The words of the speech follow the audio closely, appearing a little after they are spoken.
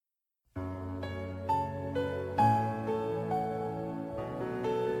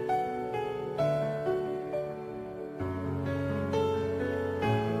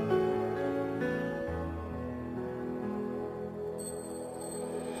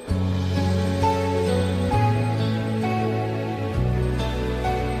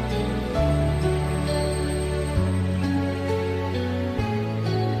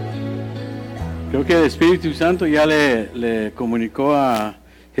Creo que el Espíritu Santo ya le comunicó a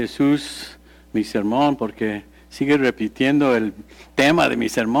Jesús mi sermón, porque sigue repitiendo el tema de mi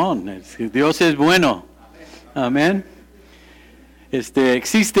sermón. Dios es bueno. Amén.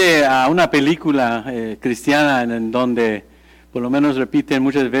 Existe una película cristiana en donde por lo menos repiten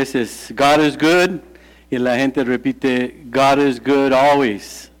muchas veces God is good, y la gente repite God is good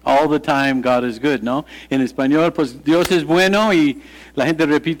always. All the time God is good, ¿no? En español, pues Dios es bueno, y la gente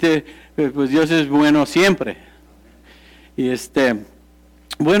repite, pues Dios es bueno siempre. Y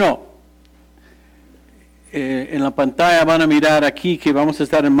bueno, en la pantalla van a mirar aquí que vamos a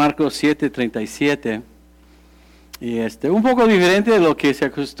estar en Marcos 7:37. Y un poco diferente de lo que se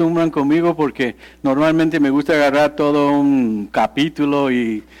acostumbran conmigo, porque normalmente me gusta agarrar todo un capítulo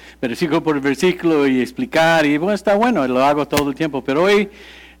y versículo por versículo y explicar, y bueno, está bueno, lo hago todo el tiempo, pero hoy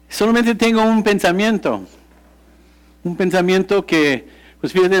solamente tengo un pensamiento que,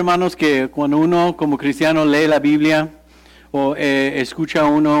 pues fíjense hermanos, que cuando uno como cristiano lee la Biblia o escucha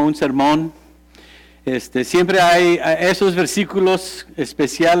uno un sermón, siempre hay esos versículos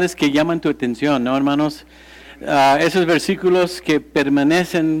especiales que llaman tu atención, ¿no, hermanos? Esos versículos que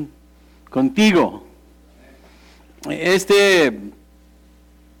permanecen contigo. Este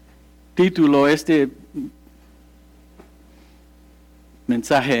título,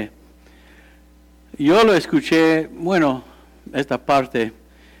 mensaje, yo lo escuché, bueno, esta parte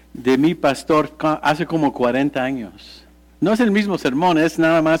de mi pastor hace como 40 años. No es el mismo sermón, es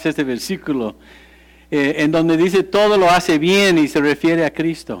nada más este versículo, en donde dice todo lo hace bien y se refiere a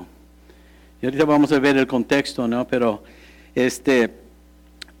Cristo. Y ahorita vamos a ver el contexto, ¿no? Pero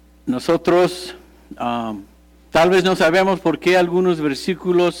nosotros tal vez no sabemos por qué algunos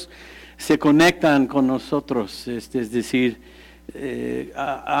versículos se conectan con nosotros, es decir,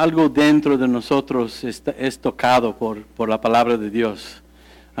 algo dentro de nosotros es tocado por la palabra de Dios.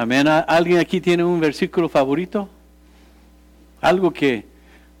 Amén. ¿Alguien aquí tiene un versículo favorito? Algo que,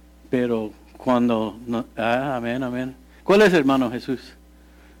 pero cuando, no, amén, amén. ¿Cuál es, hermano Jesús?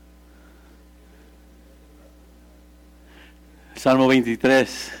 Salmo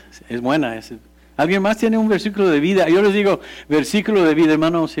 23, es buena. ¿Alguien más tiene un versículo de vida? Yo les digo, versículo de vida,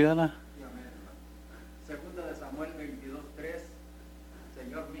 hermano Sigala. Segunda de Samuel 22:3,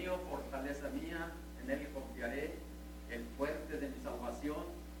 Señor mío, fortaleza mía, en él confiaré, el fuerte de mi salvación,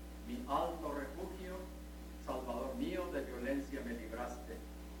 mi alto refugio, Salvador mío, de violencia me libraste.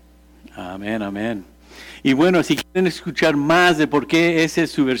 Amén, amén. Y bueno, si quieren escuchar más de por qué ese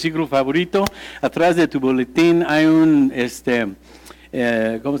es su versículo favorito, atrás de tu boletín hay un,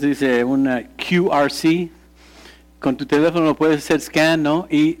 ¿cómo se dice? Una QRC. Con tu teléfono lo puedes hacer scan, ¿no?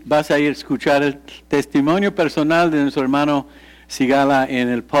 Y vas a ir a escuchar el testimonio personal de nuestro hermano Sigala en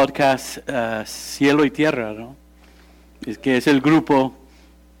el podcast Cielo y Tierra, ¿no? Es que es el grupo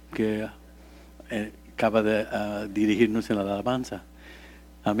que acaba de dirigirnos en la alabanza.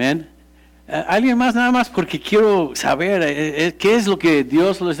 Amén. ¿Alguien más? Nada más porque quiero saber qué es lo que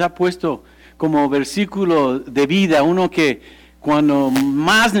Dios les ha puesto como versículo de vida, uno que cuando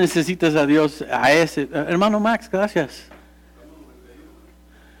más necesitas a Dios, a ese. Hermano Max, gracias.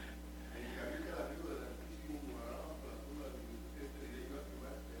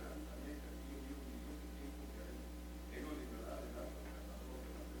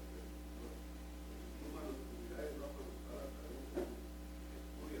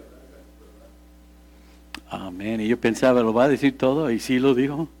 Amén. Y yo pensaba, ¿lo va a decir todo? Y sí lo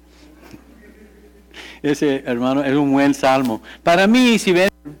dijo. Ese, hermano, es un buen salmo. Para mí, si ven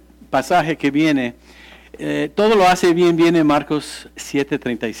el pasaje que viene, todo lo hace bien, viene Marcos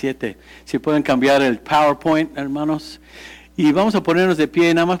 7:37. Si pueden cambiar el PowerPoint, hermanos. Y vamos a ponernos de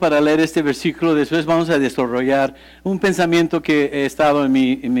pie nada más para leer este versículo. Después vamos a desarrollar un pensamiento que he estado en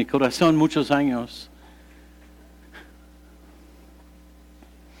mi corazón muchos años.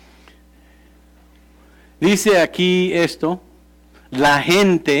 Dice aquí esto: la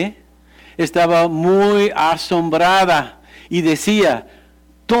gente estaba muy asombrada y decía,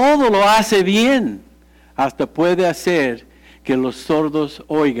 todo lo hace bien, hasta puede hacer que los sordos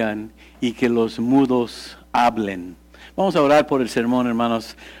oigan y que los mudos hablen. Vamos a orar por el sermón,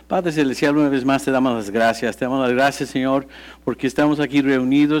 hermanos. Padre Celestial, una vez más te damos las gracias. Te damos las gracias, Señor, porque estamos aquí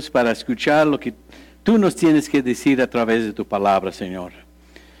reunidos para escuchar lo que tú nos tienes que decir a través de tu palabra, Señor.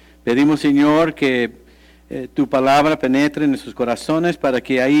 Pedimos, Señor, que tu palabra penetre en nuestros corazones para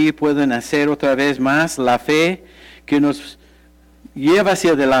que ahí pueda nacer otra vez más la fe que nos lleva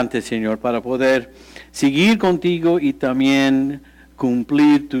hacia adelante, Señor, para poder seguir contigo y también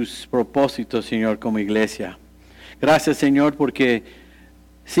cumplir tus propósitos, Señor, como iglesia. Gracias, Señor, porque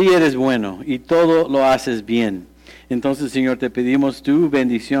sí eres bueno y todo lo haces bien. Entonces, Señor, te pedimos tu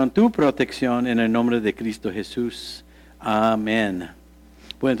bendición, tu protección en el nombre de Cristo Jesús. Amén.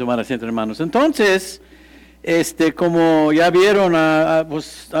 Pueden tomar asiento, hermanos. Entonces, como ya vieron,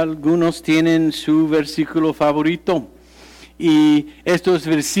 pues, algunos tienen su versículo favorito. Y estos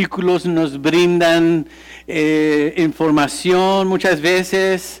versículos nos brindan información muchas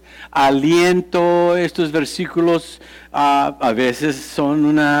veces, aliento. Estos versículos a veces son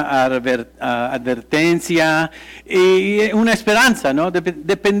una advertencia y una esperanza, ¿no?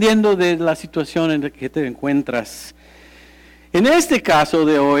 Dependiendo de la situación en la que te encuentras. En este caso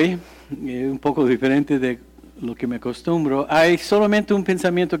de hoy, un poco diferente de lo que me acostumbro, hay solamente un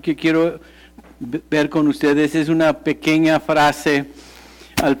pensamiento que quiero ver con ustedes. Es una pequeña frase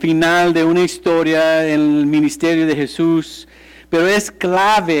al final de una historia en el ministerio de Jesús, pero es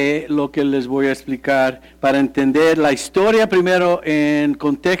clave lo que les voy a explicar para entender la historia primero en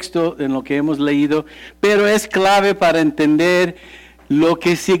contexto en lo que hemos leído, pero es clave para entender lo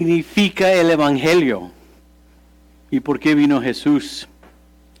que significa el Evangelio y por qué vino Jesús.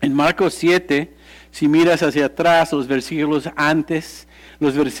 En Marcos 7, si miras hacia atrás, los versículos antes,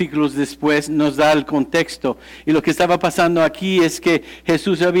 los versículos después, nos da el contexto. Y lo que estaba pasando aquí es que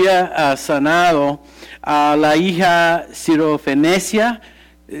Jesús había sanado a la hija sirofenicia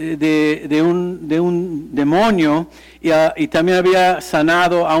de un demonio y también había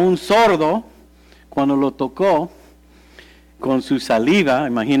sanado a un sordo cuando lo tocó con su saliva,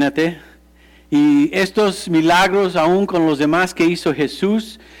 imagínate. Y estos milagros, aún con los demás que hizo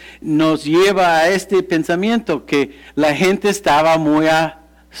Jesús, nos lleva a este pensamiento que la gente estaba muy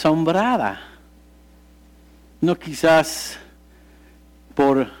asombrada. No quizás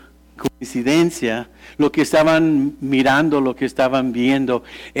por coincidencia, lo que estaban mirando, lo que estaban viendo,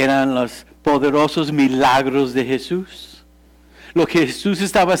 eran los poderosos milagros de Jesús. Lo que Jesús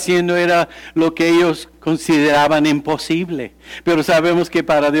estaba haciendo era lo que ellos consideraban imposible. Pero sabemos que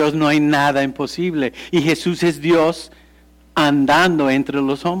para Dios no hay nada imposible. Y Jesús es Dios andando entre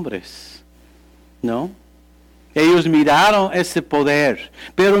los hombres, ¿no? Ellos miraron ese poder,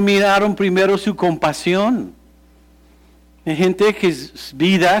 pero miraron primero su compasión. Hay gente que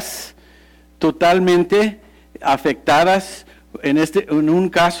vidas totalmente afectadas. En un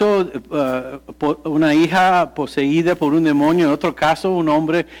caso, una hija poseída por un demonio. En otro caso, un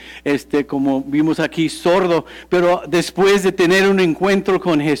hombre, como vimos aquí, sordo. Pero después de tener un encuentro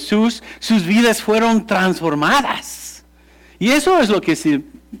con Jesús, sus vidas fueron transformadas. Y eso es lo que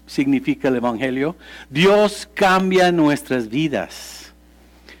significa el Evangelio. Dios cambia nuestras vidas.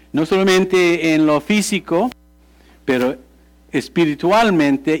 No solamente en lo físico, pero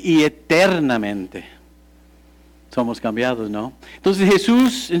espiritualmente y eternamente. Somos cambiados, ¿no? Entonces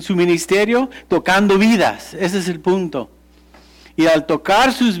Jesús en su ministerio tocando vidas, ese es el punto. Y al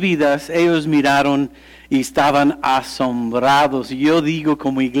tocar sus vidas, ellos miraron y estaban asombrados. Y yo digo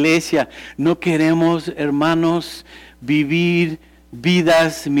como iglesia, no queremos, hermanos, vivir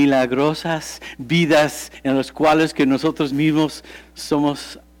vidas milagrosas, vidas en las cuales que nosotros mismos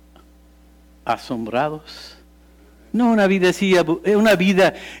somos asombrados. No una vida así, una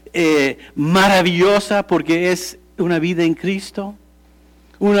vida maravillosa porque es una vida en Cristo.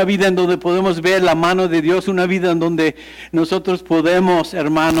 Una vida en donde podemos ver la mano de Dios, una vida en donde nosotros podemos,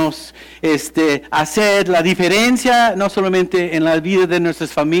 hermanos, hacer la diferencia, no solamente en la vida de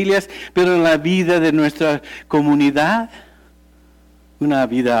nuestras familias, pero en la vida de nuestra comunidad. Una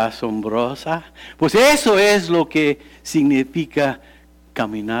vida asombrosa. Pues eso es lo que significa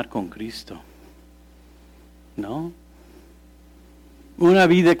caminar con Cristo, ¿no? Una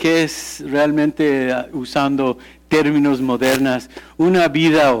vida que es realmente, usando términos modernos, una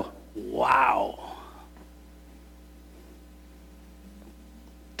vida, wow.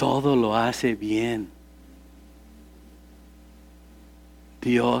 Todo lo hace bien.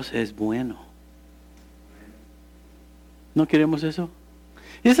 Dios es bueno. ¿No queremos eso?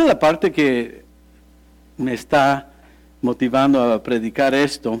 Esa es la parte que me está motivando a predicar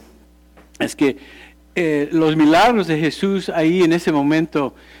esto. Es que los milagros de Jesús ahí en ese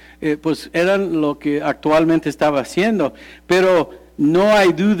momento, pues eran lo que actualmente estaba haciendo. Pero no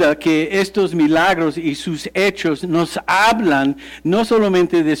hay duda que estos milagros y sus hechos nos hablan no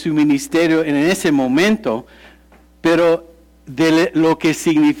solamente de su ministerio en ese momento, pero de lo que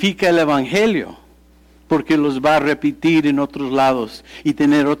significa el Evangelio. Porque los va a repetir en otros lados y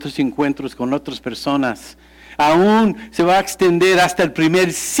tener otros encuentros con otras personas. Aún se va a extender hasta el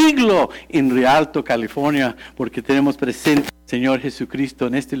primer siglo en Rialto, California, porque tenemos presente al Señor Jesucristo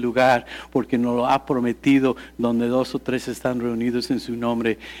en este lugar, porque nos lo ha prometido, donde 2 o 3 están reunidos en su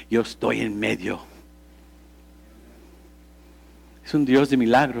nombre, yo estoy en medio. Es un Dios de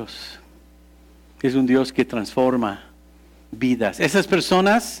milagros. Es un Dios que transforma vidas. Esas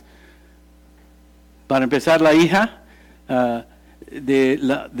personas, para empezar, la hija de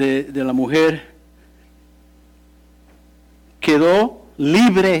la mujer quedó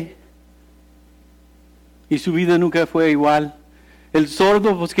libre y su vida nunca fue igual. El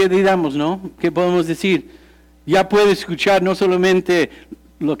sordo, pues qué digamos, ¿no? ¿Qué podemos decir? Ya puede escuchar no solamente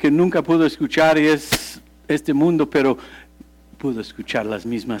lo que nunca pudo escuchar y es este mundo, pero pudo escuchar las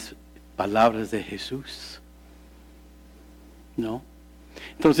mismas palabras de Jesús, ¿no?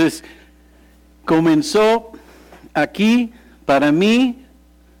 Entonces, comenzó aquí, para mí,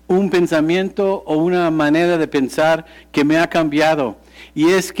 un pensamiento o una manera de pensar que me ha cambiado. Y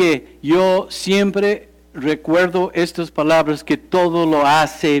es que yo siempre recuerdo estas palabras, que todo lo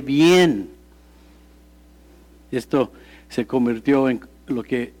hace bien. Esto se convirtió en lo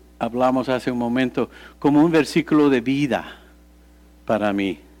que hablamos hace un momento, como un versículo de vida para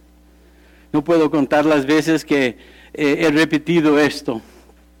mí. No puedo contar las veces que he repetido esto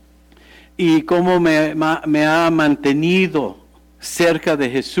y cómo me ha mantenido cerca de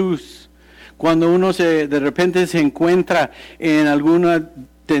Jesús. Cuando uno de repente se encuentra en alguna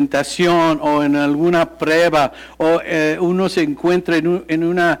tentación o en alguna prueba, o uno se encuentra en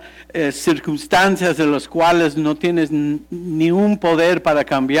una circunstancias de las cuales no tienes ni un poder para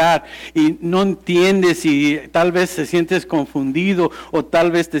cambiar y no entiendes, y tal vez te sientes confundido o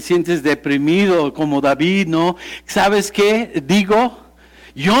tal vez te sientes deprimido como David, ¿no? ¿Sabes qué? Digo,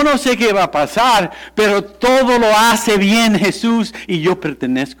 yo no sé qué va a pasar, pero todo lo hace bien Jesús y yo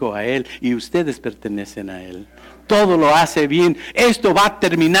pertenezco a Él y ustedes pertenecen a Él. Todo lo hace bien. Esto va a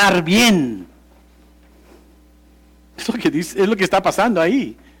terminar bien. Es lo que dice, es lo que está pasando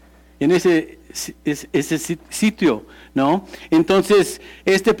ahí, en ese sitio, ¿no? Entonces,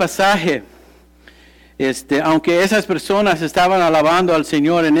 este pasaje, aunque esas personas estaban alabando al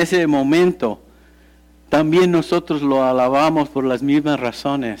Señor en ese momento, también nosotros lo alabamos por las mismas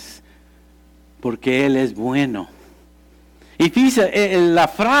razones, porque Él es bueno. Y fíjate, la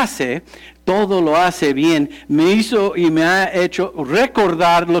frase, todo lo hace bien, me hizo y me ha hecho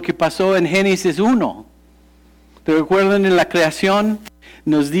recordar lo que pasó en Génesis 1. ¿Te recuerdan en la creación?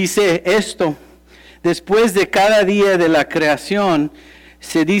 Nos dice esto, después de cada día de la creación,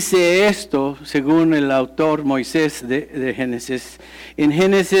 se dice esto, según el autor Moisés de Génesis. En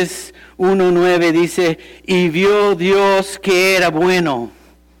Génesis 1:9 dice, y vio Dios que era bueno,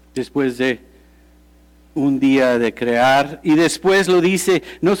 después de un día de crear, y después lo dice,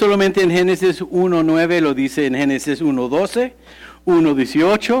 no solamente en Génesis 1:9, lo dice en Génesis 1:12,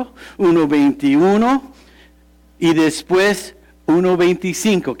 1:18, 1:21, y después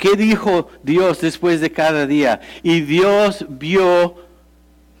 1:25. ¿Qué dijo Dios después de cada día? Y Dios vio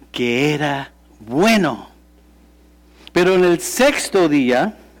que era bueno. Pero en el sexto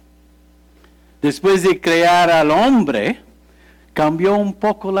día, después de crear al hombre, cambió un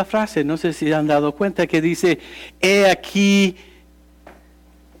poco la frase. No sé si han dado cuenta que dice, he aquí,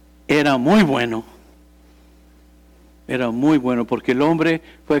 era muy bueno. Era muy bueno porque el hombre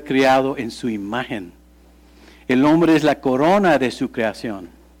fue creado en su imagen. El hombre es la corona de su creación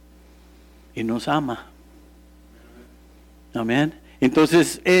y nos ama. Amén.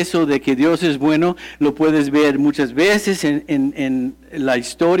 Entonces, eso de que Dios es bueno, lo puedes ver muchas veces en la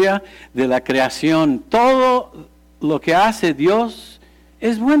historia de la creación. Todo lo que hace Dios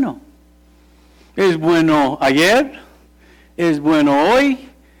es bueno. Es bueno ayer, es bueno hoy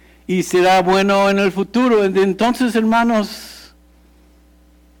y será bueno en el futuro. Entonces, hermanos,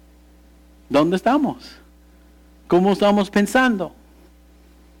 ¿dónde estamos? ¿Cómo estamos pensando?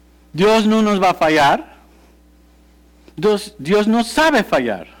 Dios no nos va a fallar. Dios no sabe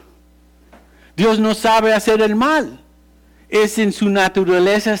fallar. Dios no sabe hacer el mal. Es en su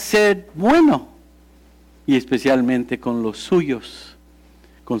naturaleza ser bueno. Y especialmente con los suyos,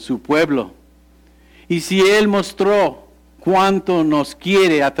 con su pueblo. Y si Él mostró cuánto nos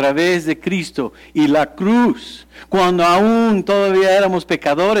quiere a través de Cristo y la cruz, cuando aún todavía éramos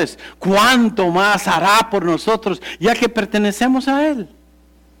pecadores, cuánto más hará por nosotros, ya que pertenecemos a Él.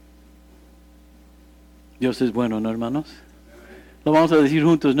 Dios es bueno, ¿no, hermanos? Lo vamos a decir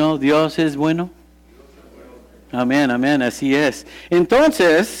juntos, ¿no? Dios es bueno. Amén, amén, así es.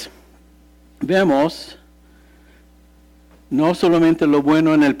 Entonces, vemos no solamente lo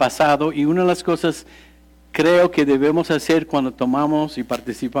bueno en el pasado, y una de las cosas creo que debemos hacer cuando tomamos y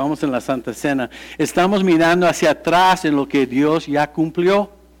participamos en la Santa Cena, estamos mirando hacia atrás en lo que Dios ya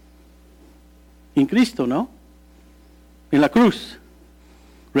cumplió en Cristo, ¿no? En la cruz.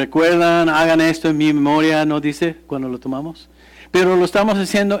 Recuerdan, hagan esto en mi memoria, ¿no dice cuando lo tomamos? Pero lo estamos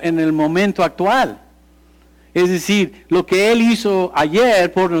haciendo en el momento actual. Es decir, lo que Él hizo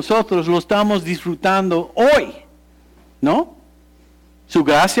ayer por nosotros lo estamos disfrutando hoy, ¿no? Su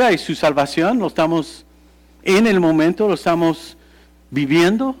gracia y su salvación lo estamos en el momento, lo estamos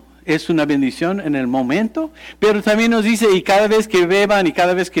viviendo. Es una bendición en el momento, pero también nos dice, y cada vez que beban y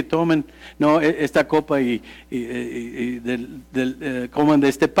cada vez que tomen esta copa y coman de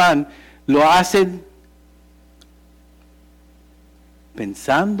este pan, lo hacen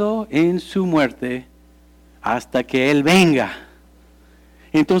pensando en su muerte hasta que Él venga.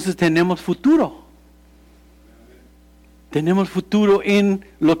 Entonces tenemos futuro. Tenemos futuro en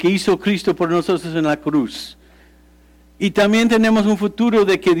lo que hizo Cristo por nosotros en la cruz. Y también tenemos un futuro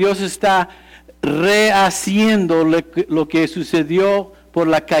de que Dios está rehaciendo lo que sucedió por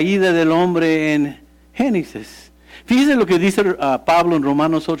la caída del hombre en Génesis. Fíjense lo que dice Pablo en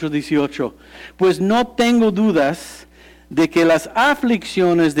Romanos 8:18. Pues no tengo dudas de que las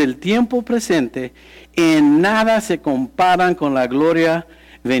aflicciones del tiempo presente en nada se comparan con la gloria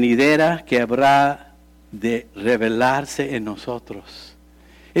venidera que habrá de revelarse en nosotros.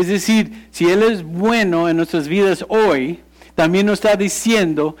 Es decir, si Él es bueno en nuestras vidas hoy, también nos está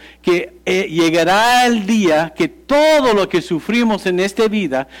diciendo que llegará el día que todo lo que sufrimos en esta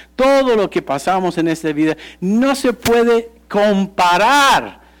vida, todo lo que pasamos en esta vida, no se puede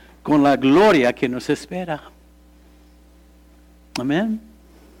comparar con la gloria que nos espera. Amén.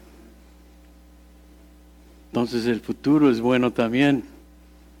 Entonces el futuro es bueno también.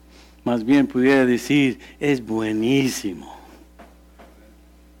 Más bien pudiera decir, es buenísimo.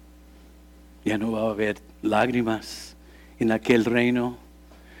 Ya no va a haber lágrimas en aquel reino.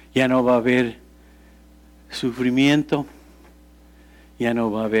 Ya no va a haber sufrimiento. Ya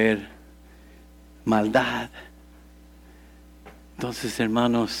no va a haber maldad. Entonces,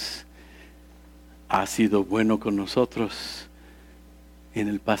 hermanos, ha sido bueno con nosotros en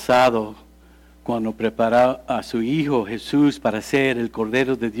el pasado, cuando preparó a su Hijo Jesús para ser el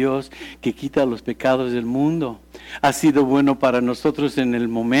Cordero de Dios que quita los pecados del mundo. Ha sido bueno para nosotros en el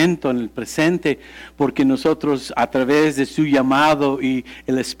momento, en el presente, porque nosotros a través de su llamado y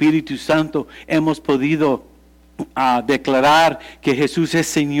el Espíritu Santo hemos podido declarar que Jesús es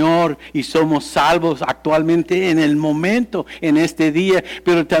Señor y somos salvos actualmente en el momento, en este día,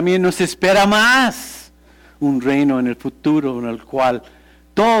 pero también nos espera más, un reino en el futuro en el cual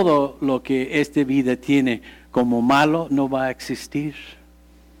todo lo que esta vida tiene como malo no va a existir.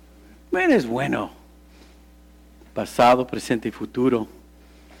 Él es bueno, pasado, presente y futuro.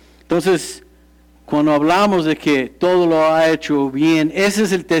 Entonces, cuando hablamos de que todo lo ha hecho bien, ese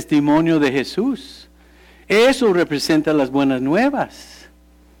es el testimonio de Jesús. Eso representa las buenas nuevas.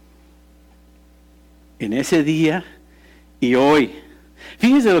 En ese día y hoy.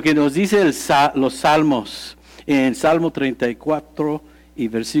 Fíjense lo que nos dice los salmos. En Salmo 34 y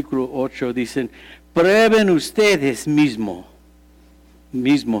versículo 8 dicen, prueben ustedes mismos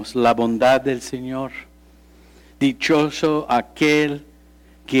la bondad del Señor. Dichoso aquel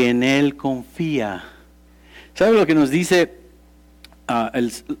que en Él confía. ¿Sabe lo que nos dice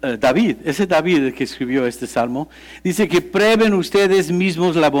David? Ese David el que escribió este salmo. Dice que prueben ustedes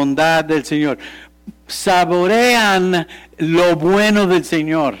mismos la bondad del Señor. Saborean lo bueno del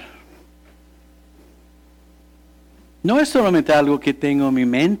Señor. No es solamente algo que tengo en mi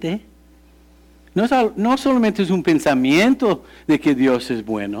mente. No solamente es un pensamiento de que Dios es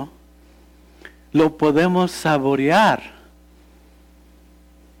bueno. Lo podemos saborear.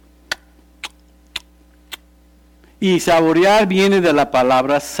 Y saborear viene de la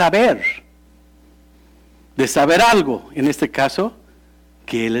palabra saber. De saber algo. En este caso,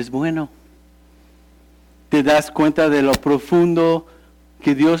 que Él es bueno. ¿Te das cuenta de lo profundo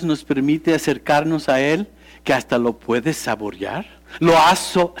que Dios nos permite acercarnos a Él? Que hasta lo puedes saborear. ¿Lo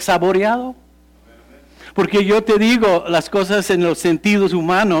has saboreado? Porque yo te digo las cosas en los sentidos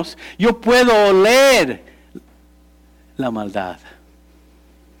humanos. Yo puedo oler la maldad.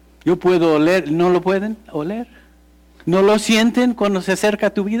 Yo puedo oler. ¿No lo pueden oler? ¿No lo sienten cuando se acerca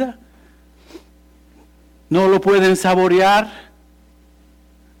a tu vida? ¿No lo pueden saborear?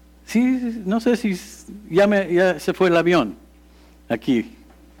 Sí, no sé si ya se fue el avión aquí.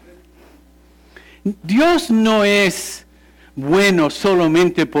 Dios no es bueno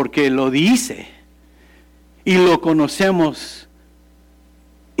solamente porque lo dice y lo conocemos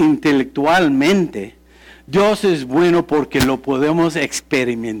intelectualmente. Dios es bueno porque lo podemos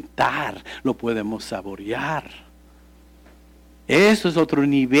experimentar, lo podemos saborear. Eso es otro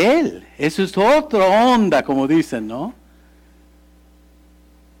nivel, eso es otra onda, como dicen, ¿no?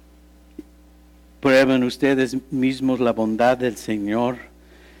 Prueben ustedes mismos la bondad del Señor.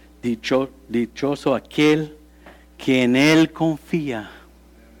 Dichoso aquel que en Él confía.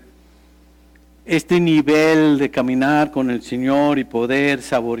 este nivel de caminar con el Señor y poder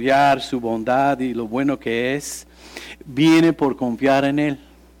saborear su bondad y lo bueno que es, viene por confiar en Él.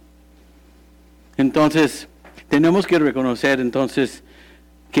 Entonces, tenemos que reconocer entonces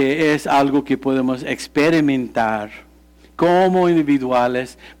que es algo que podemos experimentar como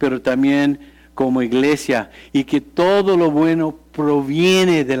individuales, pero también como iglesia, y que todo lo bueno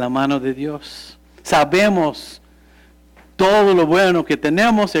proviene de la mano de Dios. Sabemos todo lo bueno que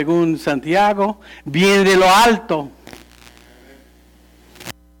tenemos, según Santiago, viene de lo alto.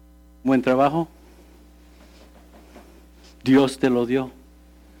 Buen trabajo. Dios te lo dio.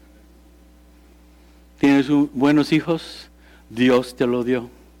 ¿Tienes buenos hijos? Dios te lo dio.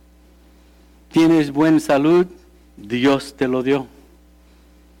 ¿Tienes buena salud? Dios te lo dio.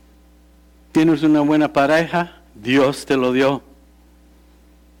 ¿Tienes una buena pareja? Dios te lo dio.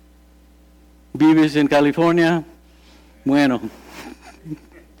 ¿Vives en California? Bueno,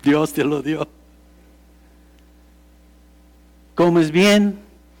 Dios te lo dio. ¿Comes bien?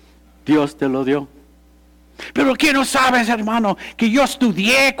 Dios te lo dio. Pero ¿qué no sabes, hermano? Que yo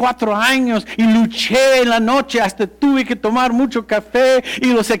estudié 4 años y luché en la noche, hasta tuve que tomar mucho café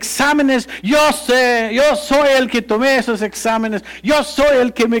y los exámenes, yo soy el que tomé esos exámenes, yo soy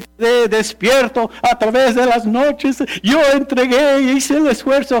el que me quedé despierto a través de las noches, yo entregué y hice el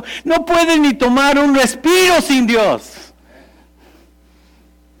esfuerzo. No puedes ni tomar un respiro sin Dios.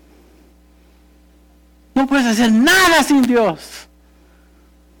 No puedes hacer nada sin Dios.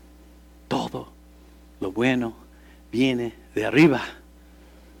 Todo lo bueno viene de arriba.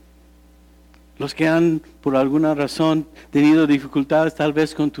 Los que han, por alguna razón, tenido dificultades tal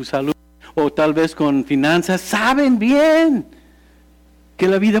vez con tu salud o tal vez con finanzas, saben bien que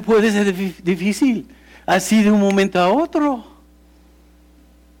la vida puede ser difícil, así de un momento a otro.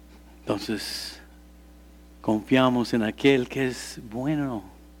 Entonces, confiamos en aquel que es bueno,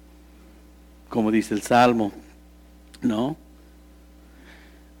 como dice el Salmo, ¿no?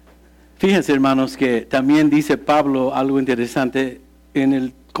 Fíjense, hermanos, que también dice Pablo algo interesante en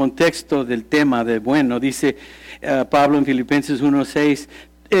el contexto del tema de bueno. Dice Pablo en Filipenses 1:6,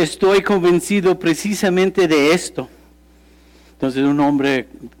 estoy convencido precisamente de esto. Entonces, un hombre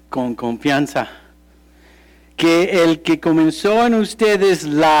con confianza, que el que comenzó en ustedes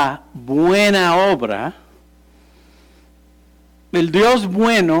la buena obra, el Dios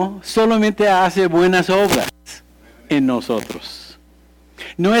bueno solamente hace buenas obras en nosotros.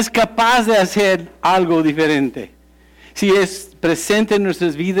 No es capaz de hacer algo diferente. Si es presente en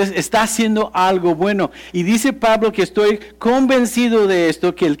nuestras vidas, está haciendo algo bueno. Y dice Pablo que estoy convencido de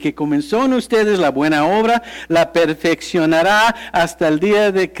esto, que el que comenzó en ustedes la buena obra, la perfeccionará hasta el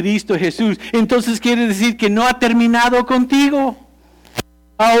día de Cristo Jesús. Entonces quiere decir que no ha terminado contigo.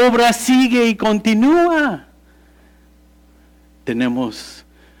 La obra sigue y continúa. Tenemos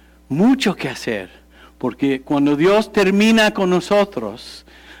mucho que hacer. Porque cuando Dios termina con nosotros,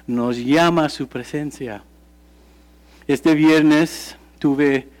 nos llama a su presencia. Este viernes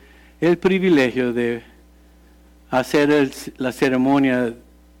tuve el privilegio de hacer la ceremonia,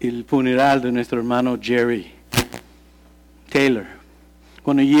 el funeral de nuestro hermano Jerry Taylor.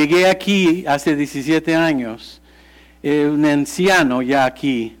 Cuando llegué aquí hace 17 años, un anciano ya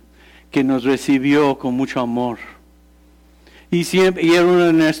aquí que nos recibió con mucho amor. Y era uno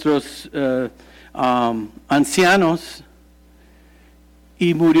de nuestros ancianos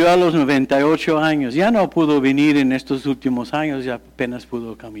y murió a los 98 años. Ya no pudo venir en estos últimos años, ya apenas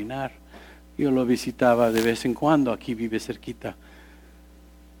pudo caminar. Yo lo visitaba de vez en cuando, aquí vive cerquita.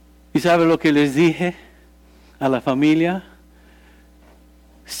 ¿Y sabe lo que les dije a la familia?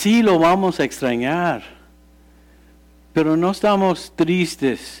 Sí, lo vamos a extrañar, pero no estamos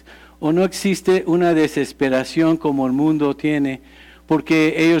tristes o no existe una desesperación como el mundo tiene,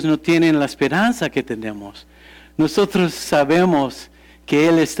 porque ellos no tienen la esperanza que tenemos. Nosotros sabemos que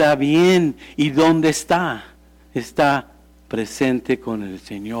Él está bien y ¿dónde está? Está presente con el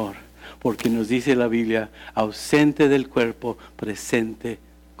Señor, porque nos dice la Biblia, ausente del cuerpo, presente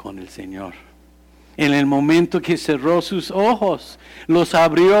con el Señor. En el momento que cerró sus ojos, los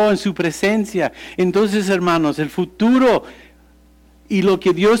abrió en su presencia. Entonces, hermanos, el futuro y lo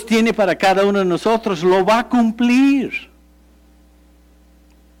que Dios tiene para cada uno de nosotros lo va a cumplir.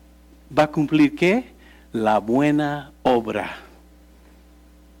 ¿Va a cumplir qué? La buena obra.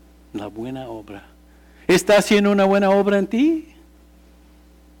 La buena obra. ¿Está haciendo una buena obra en ti?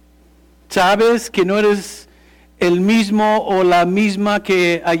 ¿Sabes que no eres el mismo o la misma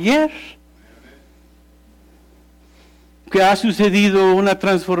que ayer? Que ha sucedido una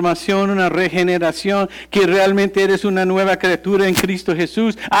transformación, una regeneración, que realmente eres una nueva criatura en Cristo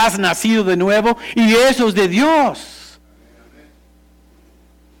Jesús. Has nacido de nuevo y eso es de Dios.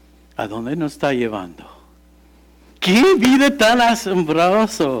 ¿A dónde nos está llevando? ¡Qué vida tan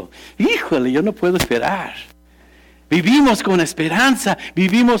asombrosa! Híjole, yo no puedo esperar. Vivimos con esperanza,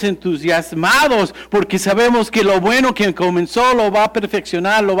 vivimos entusiasmados porque sabemos que lo bueno que comenzó lo va a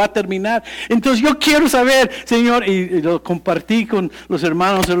perfeccionar, lo va a terminar. Entonces yo quiero saber, Señor, y lo compartí con los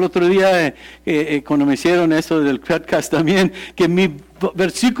hermanos el otro día cuando me hicieron eso del podcast también, que mi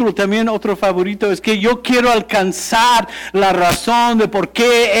versículo también otro favorito es que yo quiero alcanzar la razón de por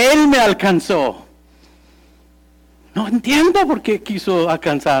qué Él me alcanzó. No entiendo por qué quiso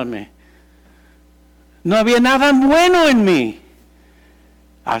alcanzarme. No había nada bueno en mí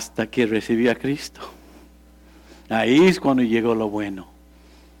hasta que recibí a Cristo. Ahí es cuando llegó lo bueno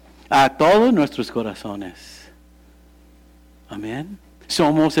a todos nuestros corazones. Amén.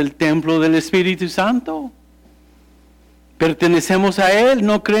 Somos el templo del Espíritu Santo. Pertenecemos a Él.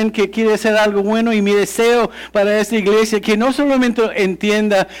 ¿No creen que quiere hacer algo bueno? Y mi deseo para esta iglesia, que no solamente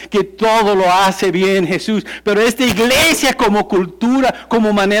entienda que todo lo hace bien Jesús, pero esta iglesia como cultura,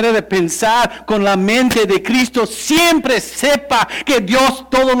 como manera de pensar, con la mente de Cristo, siempre sepa que Dios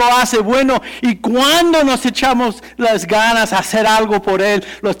todo lo hace bueno. Y cuando nos echamos las ganas a hacer algo por Él,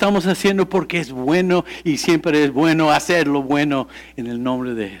 lo estamos haciendo porque es bueno, y siempre es bueno hacer lo bueno en el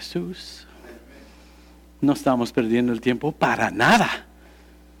nombre de Jesús. No estamos perdiendo el tiempo para nada.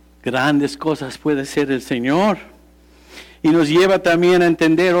 Grandes cosas puede ser el Señor. Y nos lleva también a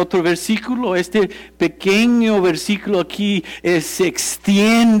entender otro versículo. Este pequeño versículo aquí se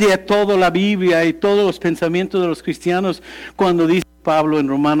extiende a toda la Biblia y todos los pensamientos de los cristianos cuando dice Pablo en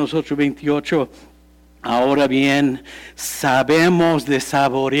Romanos 8:28. Ahora bien, sabemos de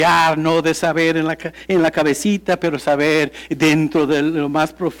saborear, no de saber en la cabecita, pero saber dentro de lo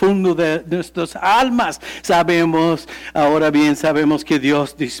más profundo de nuestras almas. Ahora bien, sabemos que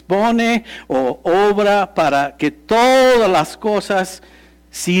Dios dispone o obra para que todas las cosas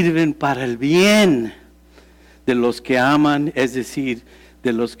sirven para el bien de los que aman, es decir,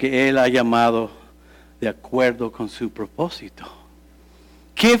 de los que Él ha llamado de acuerdo con su propósito.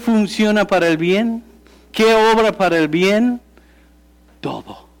 ¿Qué funciona para el bien? ¿Qué obra para el bien?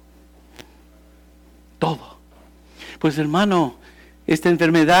 Todo. Todo. Pues hermano, esta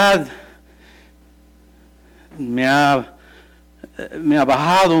enfermedad me ha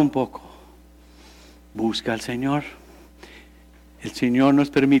bajado un poco. Busca al Señor. El Señor nos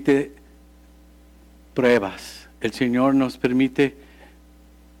permite pruebas. El Señor nos permite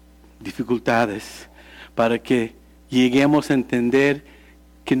dificultades para que lleguemos a entender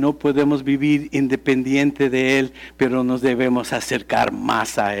que no podemos vivir independiente de Él, pero nos debemos acercar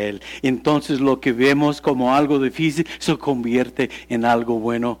más a Él. Entonces lo que vemos como algo difícil se convierte en algo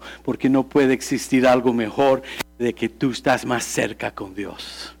bueno, porque no puede existir algo mejor de que tú estás más cerca con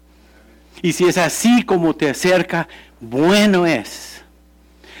Dios. Y si es así como te acerca, bueno es.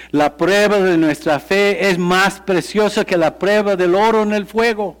 La prueba de nuestra fe es más preciosa que la prueba del oro en el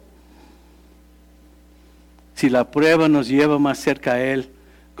fuego. Si la prueba nos lleva más cerca a Él,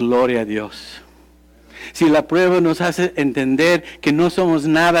 gloria a Dios. Si la prueba nos hace entender que no somos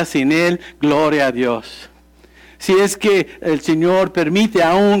nada sin Él, gloria a Dios. Si es que el Señor permite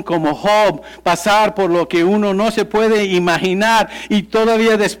aún como Job pasar por lo que uno no se puede imaginar y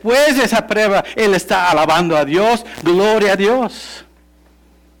todavía después de esa prueba Él está alabando a Dios, gloria a Dios.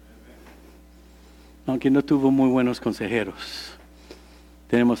 Aunque no tuvo muy buenos consejeros,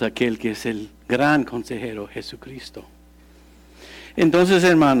 tenemos aquel que es el gran consejero, Jesucristo. Entonces,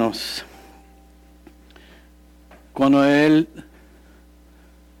 hermanos, cuando Él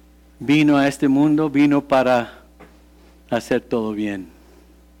vino a este mundo, vino para hacer todo bien.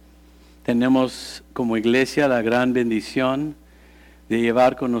 Tenemos como iglesia la gran bendición de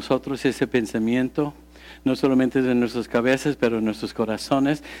llevar con nosotros ese pensamiento, no solamente de nuestras cabezas, pero en nuestros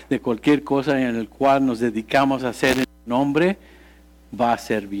corazones, de cualquier cosa en el cual nos dedicamos a hacer en su nombre, va a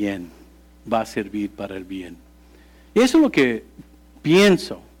ser bien, va a servir para el bien. Y eso es lo que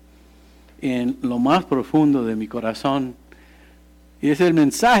pienso en lo más profundo de mi corazón. Y es el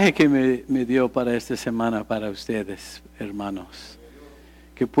mensaje que me dio para esta semana para ustedes, hermanos.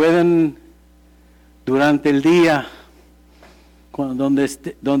 Que puedan durante el día,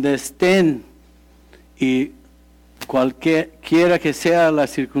 donde estén y cualquiera que sean las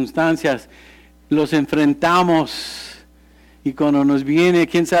circunstancias, los enfrentamos. Y cuando nos viene,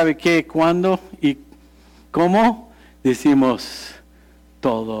 quién sabe qué, cuándo y cómo, decimos,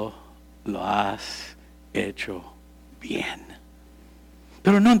 todo lo has hecho bien.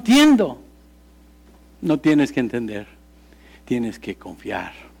 Pero no entiendo. No tienes que entender. Tienes que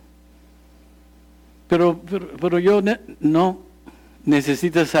confiar. Pero yo no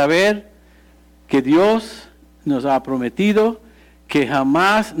necesito saber que Dios nos ha prometido que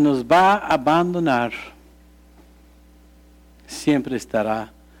jamás nos va a abandonar, siempre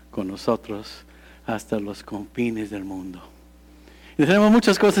estará con nosotros hasta los confines del mundo. Y tenemos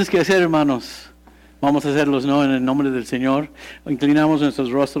muchas cosas que hacer, hermanos. Vamos a hacerlos, ¿no? En el nombre del Señor. Inclinamos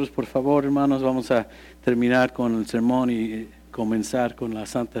nuestros rostros, por favor, hermanos. Vamos a terminar con el sermón y comenzar con la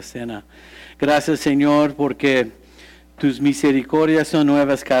Santa Cena. Gracias, Señor, porque tus misericordias son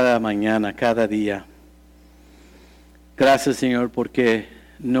nuevas cada mañana, cada día. Gracias, Señor, porque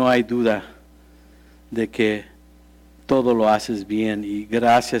no hay duda de que todo lo haces bien. Y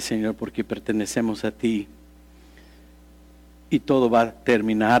gracias, Señor, porque pertenecemos a ti. Y todo va a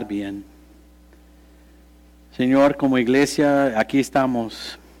terminar bien. Señor, como iglesia, aquí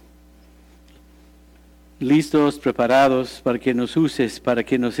estamos, listos, preparados para que nos uses, para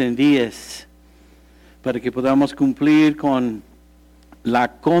que nos envíes, para que podamos cumplir con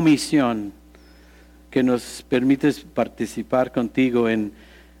la comisión que nos permites participar contigo en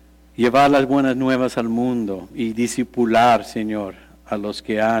llevar las buenas nuevas al mundo y discipular, Señor, a los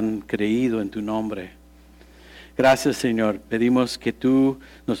que han creído en tu nombre. Gracias, Señor. Pedimos que tú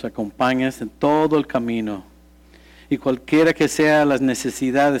nos acompañes en todo el camino. Y cualquiera que sean las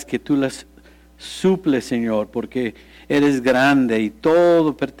necesidades, que tú las suples, Señor, porque eres grande y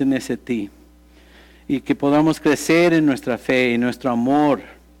todo pertenece a ti. Y que podamos crecer en nuestra fe, en nuestro amor,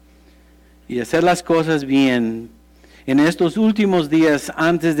 y hacer las cosas bien en estos últimos días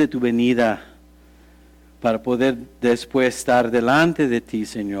antes de tu venida, para poder después estar delante de ti,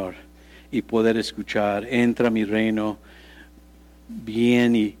 Señor, y poder escuchar: entra a mi reino,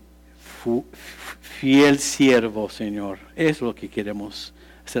 bien y fiel siervo, Señor. Es lo que queremos,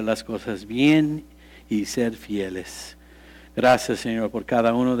 hacer las cosas bien y ser fieles. Gracias, Señor, por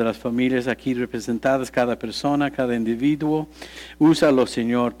cada una de las familias aquí representadas, cada persona, cada individuo. Úsalo,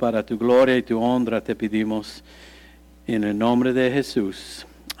 Señor, para tu gloria y tu honra, te pedimos. En el nombre de Jesús.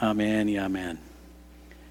 Amén y amén.